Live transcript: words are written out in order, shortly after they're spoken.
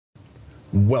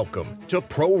Welcome to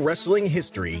Pro Wrestling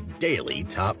History Daily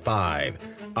Top 5.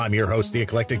 I'm your host, the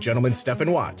eclectic gentleman,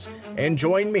 Stephen Watts, and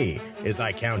join me as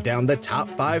I count down the top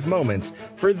 5 moments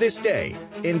for this day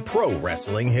in pro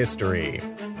wrestling history.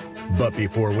 But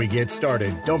before we get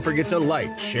started, don't forget to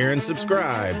like, share, and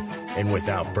subscribe. And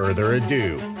without further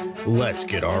ado, let's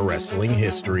get our wrestling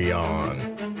history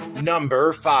on.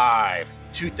 Number 5,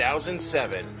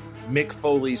 2007. Mick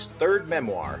Foley's third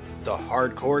memoir, The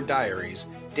Hardcore Diaries,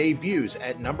 debuts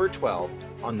at number 12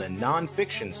 on the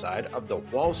non-fiction side of the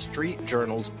Wall Street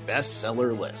Journal's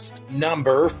bestseller list.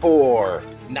 Number 4,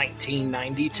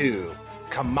 1992.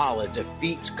 Kamala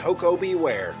defeats Koko B.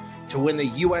 Ware to win the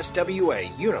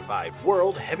USWA Unified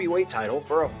World Heavyweight title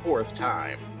for a 4th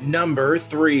time. Number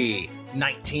 3,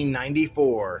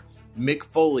 1994. Mick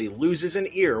Foley loses an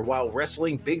ear while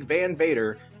wrestling Big Van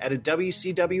Vader at a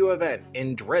WCW event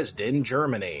in Dresden,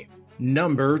 Germany.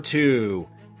 Number 2,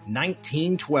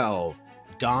 1912.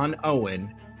 Don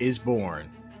Owen is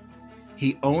born.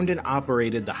 He owned and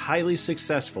operated the highly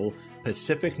successful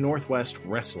Pacific Northwest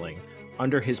Wrestling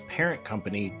under his parent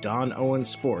company, Don Owen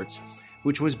Sports,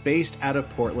 which was based out of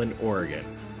Portland, Oregon.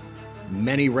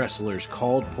 Many wrestlers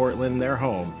called Portland their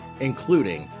home,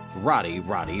 including Roddy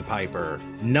Piper.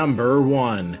 Number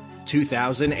 1,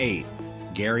 2008.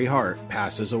 Gary Hart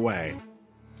passes away.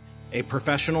 A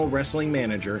professional wrestling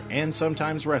manager and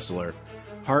sometimes wrestler,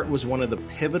 Hart was one of the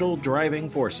pivotal driving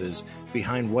forces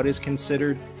behind what is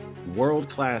considered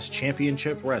world-class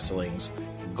championship wrestling's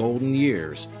golden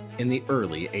years in the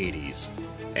early 80s.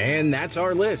 And that's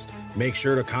our list. Make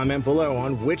sure to comment below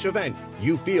on which event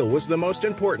you feel was the most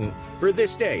important for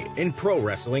this day in pro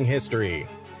wrestling history.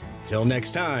 Till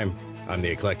next time, I'm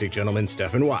the eclectic gentleman,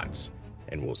 Stephen Watts,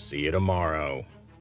 and we'll see you tomorrow.